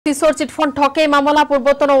Seashore chit fund ठके मामला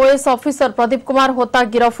पूर्वतन OS officer Pradeep Kumar होता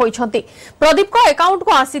गिरफ होइछंती। प्रदीप को अकाउंट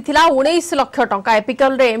को आसीथिला 19 लाख टंका।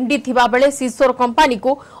 एपिकल रे एमडी थिबा बेले सीशोर कंपनी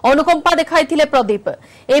को अनुकंपा देखाइथिले प्रदीप।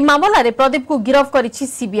 ए मामला रे प्रदीप को गिरफ करिछि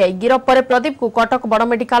सीबीआई। गिरफ परे प्रदीप को कटक बड़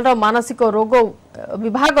मेडिकल रो मानसिक रोग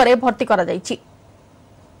विभाग रे भर्ती करा जाइछि।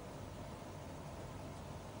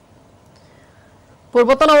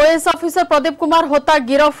 पूर्वतन ओएस ऑफिसर प्रदीप कुमार होता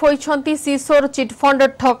गिरफ होइछंती सीशोर चिटफंड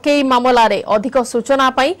ठकेई मामला रे। अधिक सूचना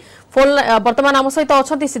पाई फोन वर्तमान आम सहित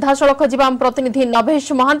अच्छा सीधा सड़क जीवा प्रतिनिधि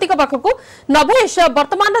नभेश महांती पाखक। नभेश,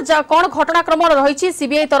 वर्तमान कौन घटनाक्रम रही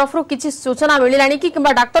सीबीआई तरफ किसी सूचना मिलला कि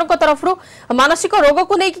डाक्तर तरफ मानसिक रोग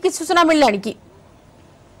को लेकिन किसी सूचना मिलला कि?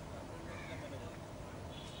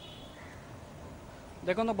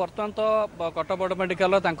 देखो बर्तमान तो कटक बड़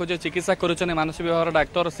मेडिकल जो चिकित्सा कर मानसिक विभाग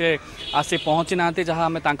डाक्तर से आसी पहुंची ना जहाँ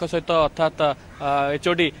आम सहित अर्थात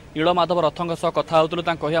एचओडी नीलमाधव रथों सह कथा होतलु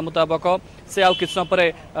कहया मुताबक से आउ किछ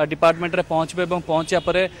समय डिपार्टमेंट रे पहुंचबे एवं पहुंचिया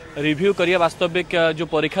परे रिव्यू करिया वास्तविक जो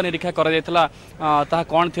परीक्षा निरीक्षा करा जायतला ता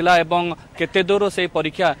कोन थिला एवं केते दूर से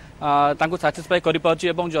परीक्षा तांको सैटिस्फाई करि पाउची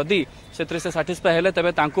एवं जदी सेत्रे से सैटिस्फाई हेले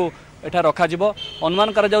तबे तांको एठा रखा जिवो।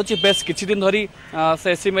 अनुमान करा जाउची बेस किछि दिन धरी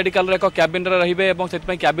से एसी मेडिकल रे एक कैबिन रे रहिबे एवं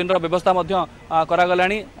सेतपई कैबिन रो व्यवस्था मध्य करा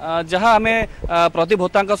गलानी। जहां हमें प्रदीप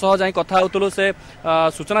होतांक सह जाई कथा होतलु से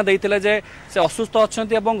सूचना देइतिले जे से असुस्थ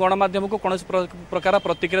अछंती एवं गणमाध्यम को कोनोसी प्रकार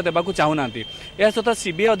प्रतिक्रिया देबाकू चाहू नांती। एहा सहित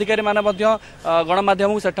सीबीआई अधिकारी माने मध्य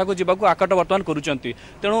गणमाध्यम सेठाकू जीवाकू आकट वर्तमान करूचंती।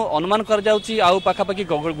 तेणु अनुमान कर जाउची आउ पाखापाखि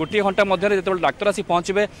गोटे घंटा मध्य जेतेबेले डाक्टर आसी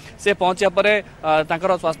पहुंचबे से पहुंचिया परे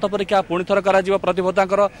तांकर स्वास्थ्य परीक्षा पुणी थर करा जिवो प्रदीप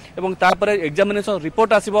होतांकर एवं तापरे एग्जामिनेशन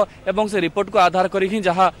रिपोर्ट आसीबो एवं से रिपोर्ट को आधार करी ही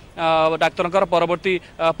जहां डाक्तरंकर परवर्ती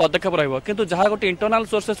पदक्षेप रहिबो। किंतु जहां गोटे इंटरनल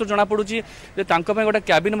सोर्सेस जणा पडुची जे तांको पे गोटे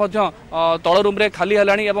कैबिन मध्य तळ रूम रे खाली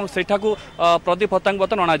हलानी एवं सेठाकू प्रदीप होतांक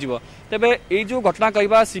बतन अणा जिवो। तेबे एई जो घटना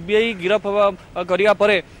कहबा सीबीआई गिरफ करिया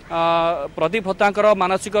परे प्रदीप होतांकर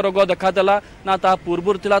मानसिक रोग देखादेला ना ता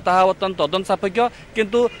पूर्वुर थिला ताहा बतन तदन सापेक्ष।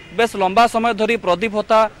 किंतु बेस लंबा समय धरी प्रदीप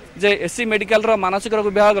होता जे एसी मेडिकल रो मानसिक रोग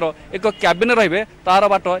विभाग रो एक कैबिन रहिबे तार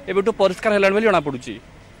बाट एबेटू परिष्कार हेलान बेली जणा पडुची।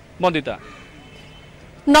 बंदिता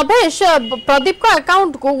नभेश, प्रदीप को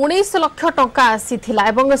अकाउंट को 19 लाख टंका आसीथिला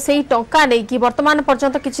एवं सेही टंका नै कि वर्तमान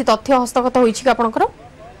पर्यंत किछि तथ्य हस्तगत होइछि कि आपनकर?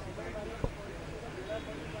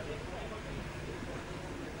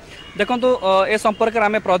 देखो ए संपर्क में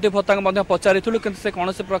आम प्रदीप होता पचारूँ कि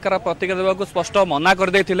कौन प्रकार प्रतिक्रिया देवाक स्पष्ट मना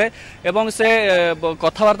करदे एवं से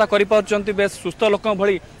कथबार्ता कर बेस सुस्थ लोक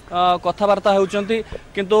भली कथबार्ता होती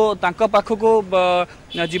किंतु तांको पाखक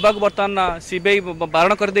जीवाक बर्तमान सीबीआई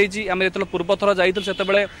बारण कर देइछि। आमे जेतले पूर्व थर जाइतु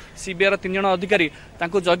सेतेबेले सीबीआई 3 जण अधिकारी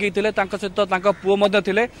तांको जगी थिले तांको सहित तांको पुओ मध्ये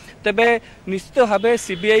थिले। तेबे निश्चित भाबे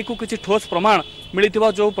सीबीआई को किछि ठोस प्रमाण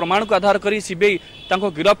मिलिथिबो जो प्रमाण को आधार करी सीबीआई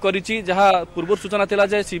तांको गिरफ करिछि। जहा पूर्व सूचना थिला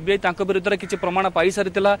जे सीबीआई तांको विरुद्ध रे किछि प्रमाण पाई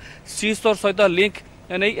सारिथिला सीशोर सहित लिंक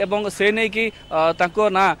नहीं एवं से नहीं कि तांको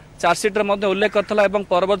ना चार्जसीट रे उल्लेख करथिला एवं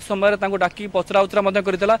परवर्ती समय तांको डाकी पचरा उचरा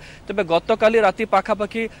करथिला। तबे गतकाली राति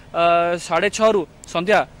पाखापाखि 6:30 रु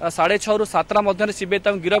संध्या 6:30 रु 7 मध्य सीबीआई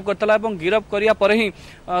तांको गिरफ करथिला एवं गिरफ करिया परे ही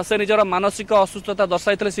से निजर मानसिक असुस्थता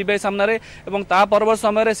दर्शाइथिले सीबीआई सामने रे एवं ता परवर्ती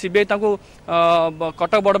समय रे सीबीआई तांको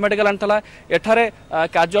कटक बड़ मेडिकल आनथिला। एठारे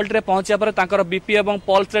कैजुअलिटी रे पहुंचिया परे तांकर बीपी एवं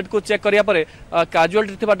पल्स रेट को चेक करिया परे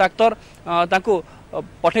कैजुअलिटी थिबा डाक्टर तांको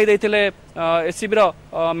पठे देइथिले एसीबी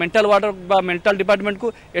रो मेंटल वार्ड बा मेंटल डिपार्टमेंट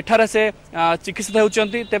को एठारे से चिकित्सित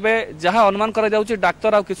होउचंती। तेबे जहां अनुमान करा जाउची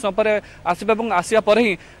डाक्टर आ किछ समय आसीबे एवं आसिया परे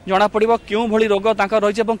ही जणा पड़िबो क्यों भली रोग तांका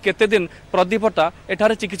रहिছে एवं केते दिन प्रदीप होता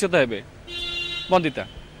एठारे चिकित्सित हेबे। बंदिता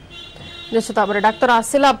निश्चित भाव में डाक्तर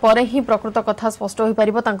आसिला परे ही प्रकृत कथा स्पष्ट हो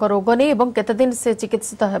पारिबो तांको रोग नै एवं केते दिन से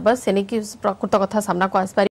चिकित्सित हेबा से नै कि प्रकृत कथा सामना को आसपारि।